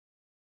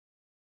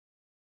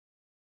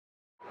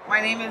My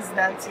name is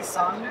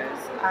Saunders.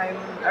 I'm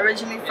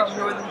originally from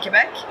northern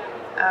Quebec.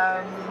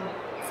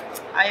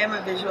 I am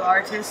a visual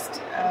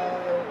artist,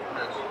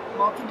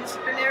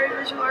 multidisciplinary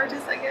visual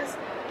artist, I guess.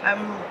 I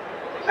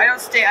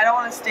don't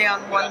want to stay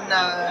on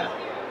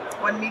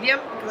one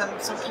medium because I'm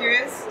so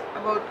curious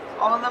about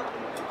all of them.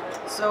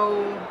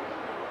 So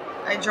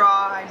I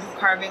draw, I do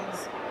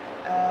carvings,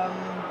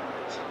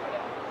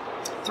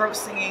 throat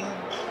singing.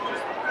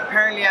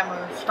 Apparently I'm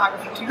a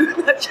photographer too.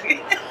 Not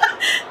joking.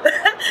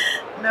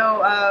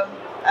 No,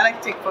 I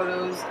like to take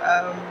photos.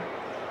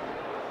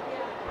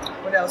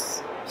 What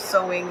else?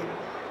 Sewing,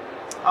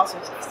 all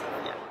sorts of stuff.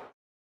 Yeah.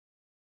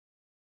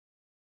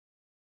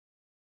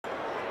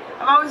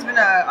 I've always been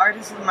an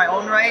artist in my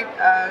own right.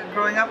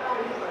 Growing up,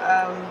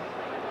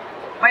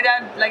 my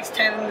dad likes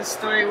telling the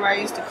story where I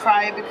used to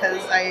cry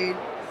because I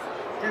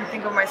didn't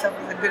think of myself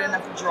as a good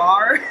enough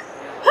drawer.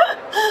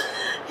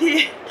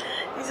 He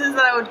says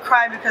that I would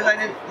cry because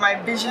my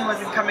vision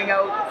wasn't coming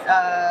out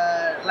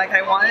like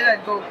I wanted.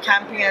 I'd go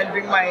camping and I'd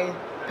bring my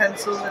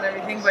pencils and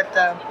everything, but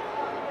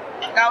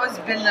I've always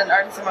been an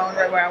artist in my own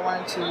right where I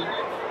wanted to,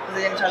 as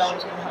a young child, I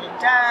wanted to learn how to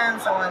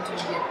dance, I wanted to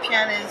be a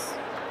pianist.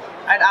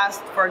 I'd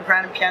asked for a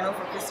grand piano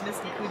for Christmas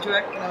in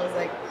Kuujjuaq when I was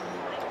like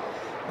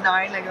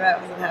 9, like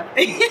that wasn't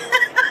happening.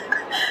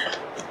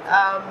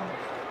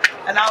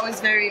 And I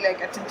was very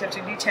like attentive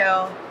to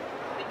detail,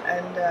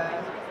 and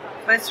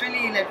but it's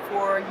really like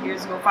 5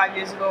 years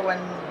ago when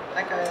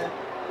like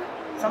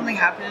something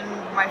happened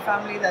in my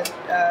family that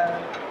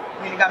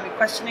really got me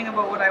questioning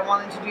about what I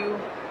wanted to do,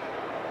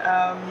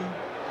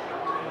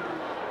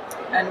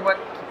 and what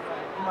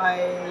my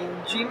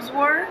dreams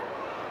were,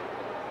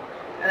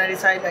 and I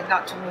decided like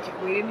not to make it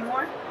wait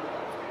anymore,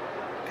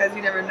 because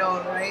you never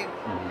know, right?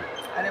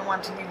 Mm-hmm. I didn't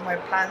want to leave my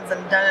plans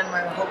undone and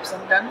my hopes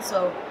undone,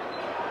 so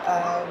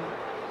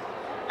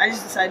I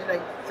just decided to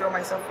like throw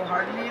myself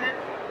wholeheartedly in it.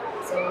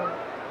 So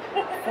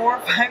 4 or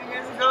 5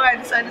 years ago, I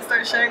decided to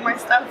start sharing my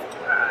stuff.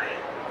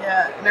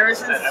 Yeah, and ever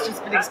since it's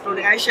just been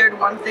exploding. I shared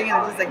one thing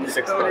and it just like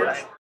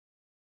exploded.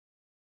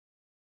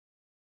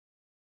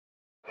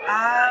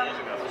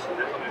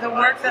 The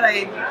work that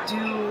I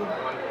do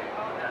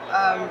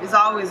is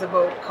always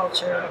about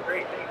culture,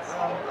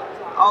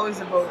 always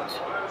about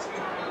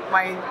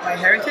my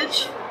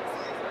heritage.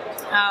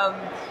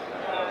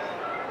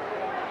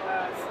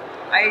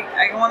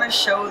 I want to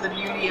show the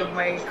beauty of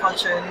my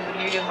culture and the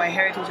beauty of my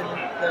heritage and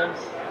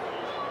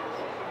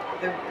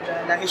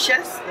the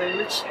richesse, the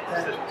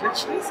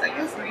richness, I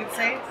guess you could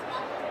say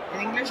in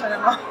English, I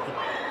don't know,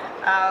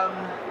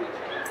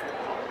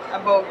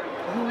 about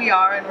who we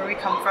are and where we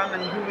come from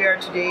and who we are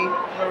today,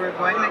 where we're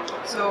going. Like,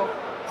 so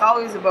it's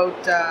always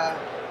about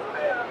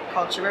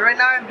culture. But right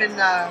now I've been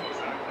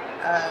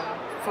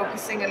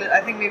focusing a little,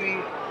 I think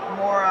maybe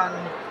more on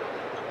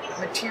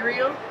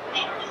material.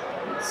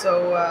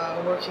 So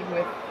working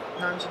with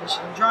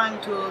non-traditional drawing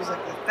tools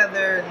like the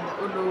feather and the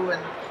ulu,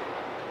 and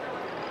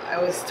I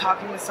was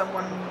talking with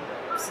someone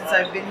since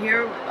I've been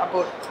here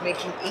about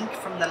making ink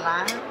from the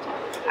land.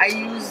 I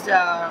used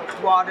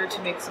water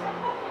to make some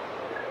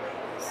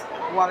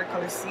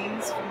watercolor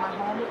scenes from my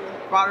home,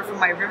 water from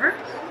my river.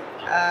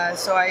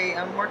 So I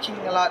am working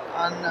a lot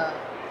on the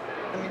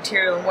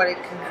material and what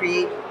it can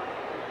create.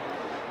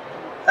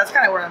 That's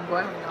kind of where I'm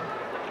going right now.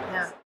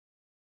 Yeah.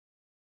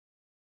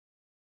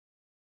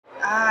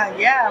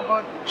 Yeah,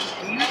 about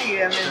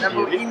beauty. I mean,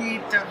 about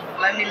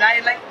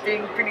I like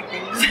doing pretty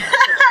things.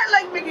 I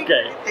like making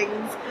pretty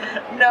things.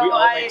 No, we all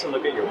like to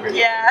look at your pretty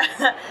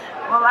things.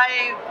 Well,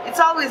 it's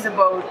always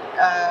about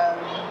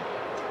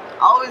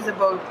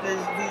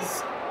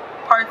these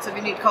parts of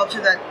unique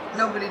culture that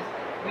nobody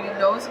really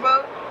knows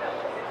about.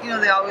 You know,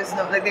 they always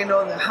know, like they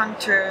know the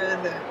hunter,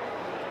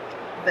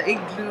 the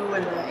igloo,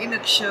 and the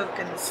Inukshuk,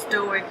 and the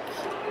stoic,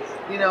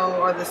 you know,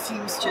 or the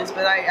seamstress.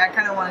 But I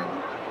kind of want to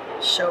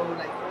show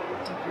like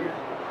deeper,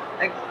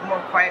 like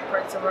more quiet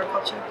parts of our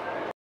culture.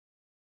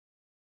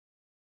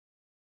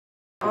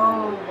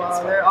 Oh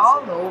wow, they're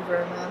all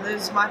over, man.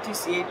 There's Matu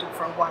Sietuk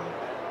for one.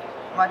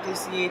 Matu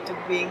Sietuk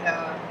being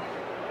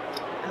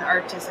an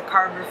artist, a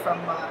carver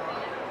from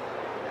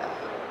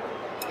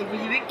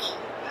Ivivik.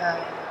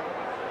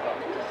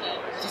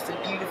 Just a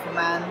beautiful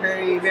man,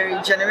 very, very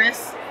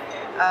generous.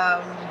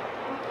 I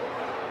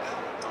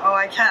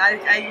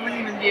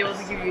wouldn't even be able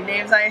to give you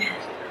names.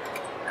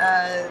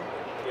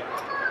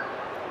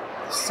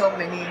 So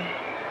many.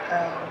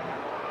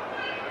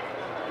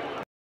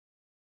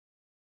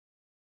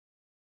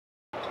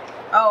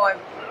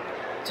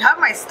 To have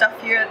my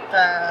stuff here at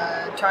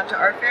the Toronto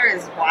Art Fair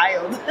is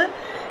wild.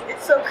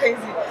 It's so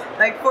crazy.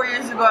 Like 4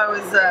 years ago,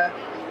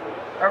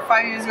 or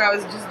 5 years ago, I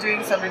was just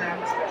doing some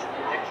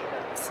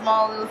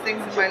small little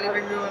things in my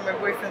living room, and my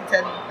boyfriend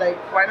said, like,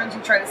 why don't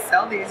you try to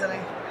sell these? And I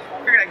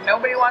figured, like,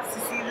 nobody wants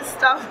to see this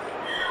stuff.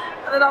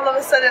 And then all of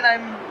a sudden,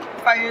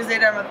 5 years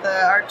later, I'm at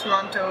the Art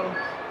Toronto.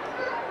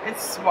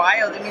 It's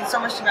wild. It means so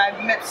much to me. I've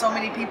met so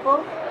many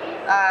people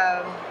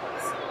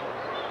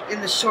in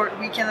the short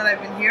weekend that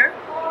I've been here.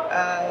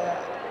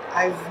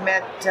 I've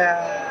met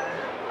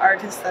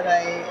artists that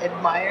I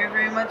admire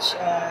very much.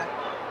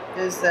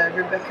 There's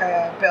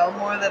Rebecca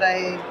Belmore that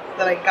I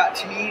got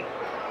to meet.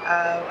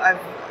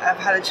 I've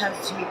had a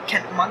chance to meet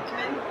Kent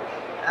Monkman.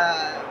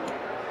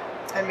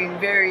 I mean,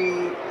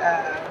 very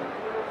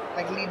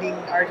like leading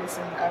artists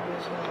in the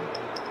Aboriginal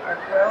art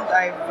world.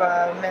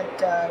 I've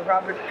met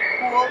Robert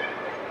Poole.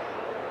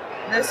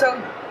 They're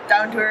so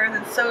down to earth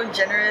and so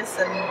generous,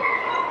 and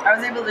I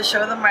was able to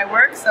show them my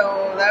work,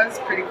 so that was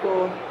pretty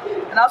cool.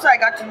 And also, I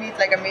got to meet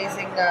like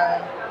amazing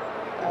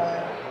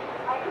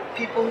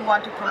people who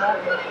want to promote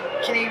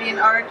Canadian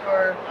art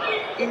or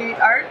Inuit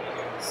art.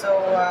 So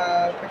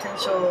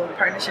potential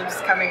partnerships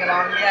coming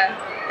along. Yeah,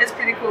 it's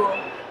pretty cool.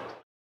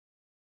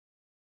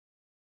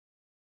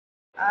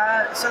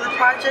 So the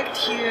project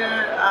here,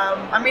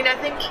 I mean, I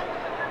think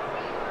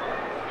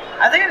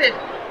I did,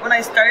 when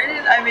I started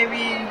it, I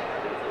maybe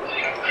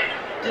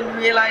didn't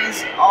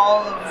realize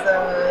all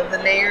of the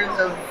layers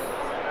of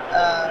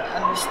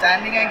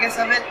understanding, I guess,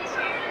 of it.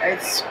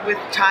 It's with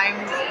time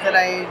that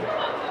I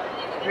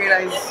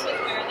realize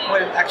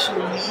what it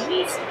actually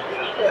means.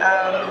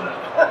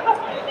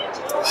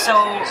 So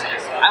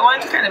I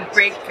wanted to kind of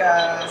break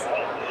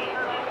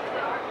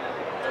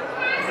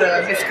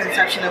the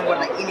misconception of what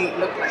like Inuit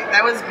look like.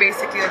 That was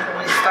basically like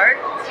when I start.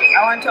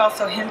 I wanted to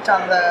also hint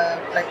on the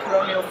like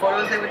colonial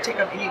photos they would take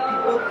of Inuit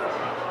people.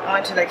 I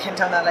wanted to like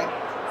hint on that, like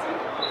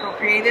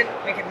appropriate it,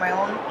 make it my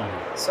own.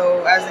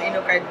 So as an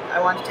Inuk, I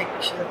want to take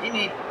pictures of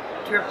Inuit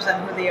to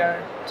represent who they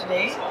are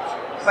today.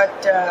 But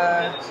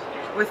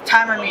with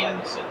time, I mean,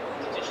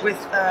 with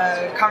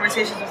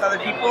conversations with other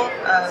people,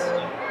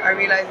 I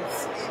realize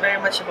it's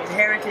very much about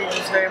heritage.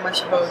 It's very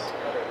much about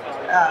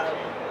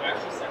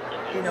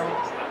you know,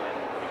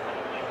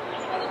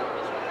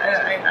 I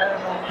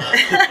don't know.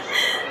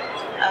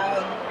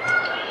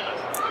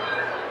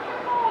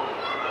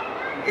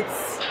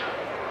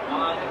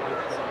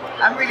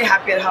 I'm really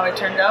happy at how it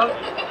turned out.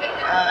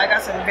 I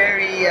got some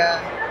very,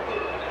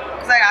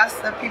 because I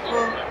asked the people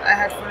I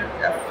had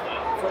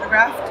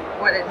photographed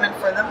what it meant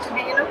for them to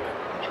be Inuk.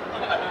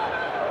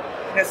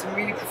 I got some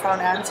really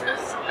profound answers.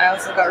 I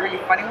also got really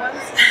funny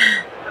ones,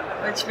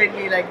 which made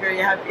me like very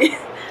happy.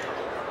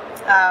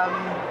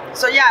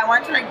 So yeah, I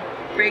wanted to like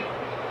break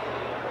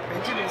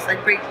prejudice,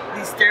 like break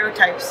these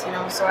stereotypes, you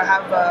know. So I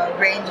have a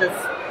range of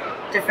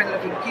different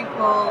looking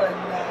people,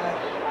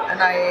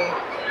 and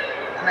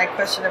I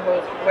question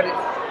about what it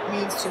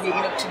means to be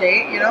Inuk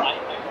today, you know.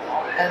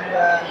 And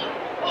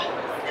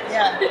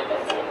yeah,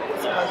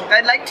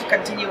 I'd like to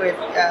continue it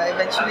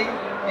eventually.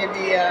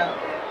 Maybe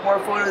more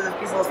photos of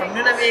people from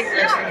Nunavik,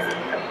 eventually maybe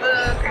a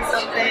book or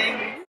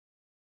something.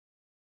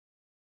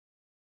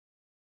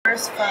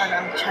 First fun,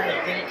 I'm trying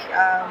to think.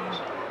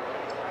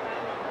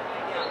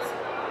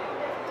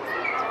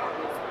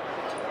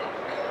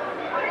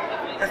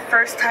 The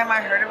first time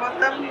I heard about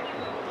them,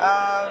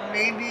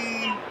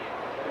 maybe,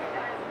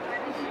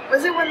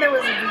 was it when there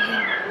was a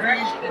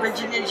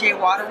Virginia J.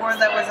 Water War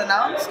that was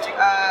announced?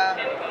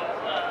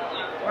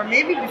 Or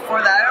maybe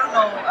before that, I don't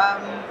know.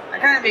 I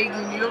kind of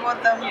vaguely knew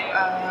about them,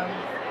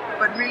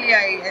 but really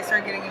I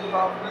started getting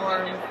involved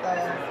more with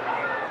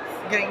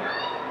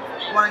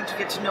wanting to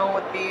get to know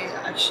what they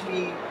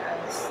actually,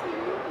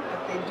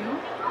 what they do.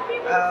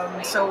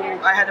 So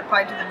I had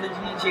applied to the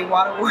Virginia J.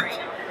 Water Award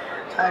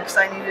because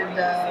I needed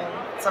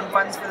some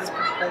funds for this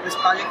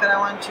project that I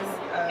wanted to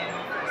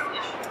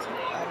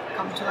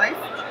come to life.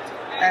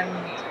 And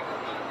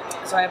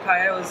so I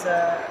applied. I was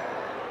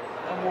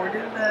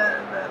awarded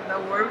the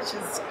award, which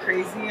is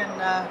crazy, and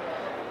I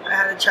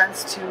had a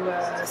chance to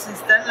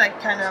since then like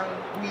kind of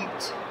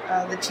meet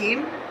the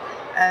team,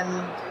 and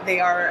they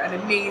are an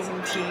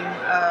amazing team.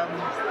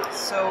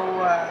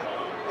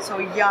 So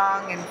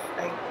young, and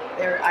like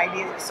their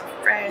ideas are so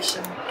fresh,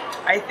 and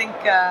I think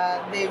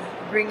they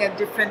bring a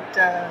different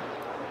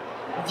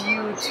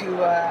view to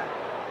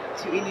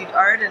Inuit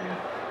art, and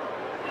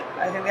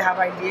I think they have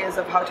ideas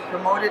of how to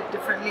promote it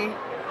differently.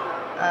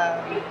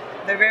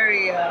 They're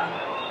very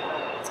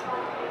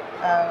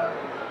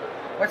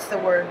what's the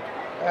word?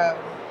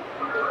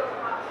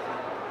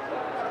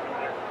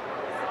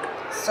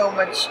 So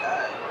much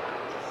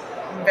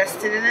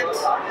invested in it,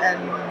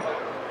 and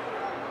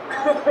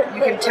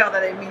you can tell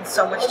that it means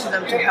so much to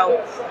them to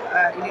help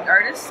Inuit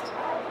artists.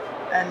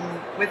 And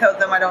without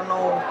them, I don't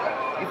know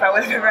if I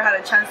would have ever had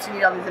a chance to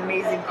meet all these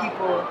amazing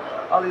people,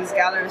 all these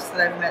gallerists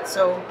that I've met.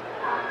 So,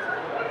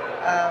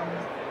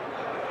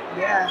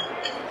 yeah.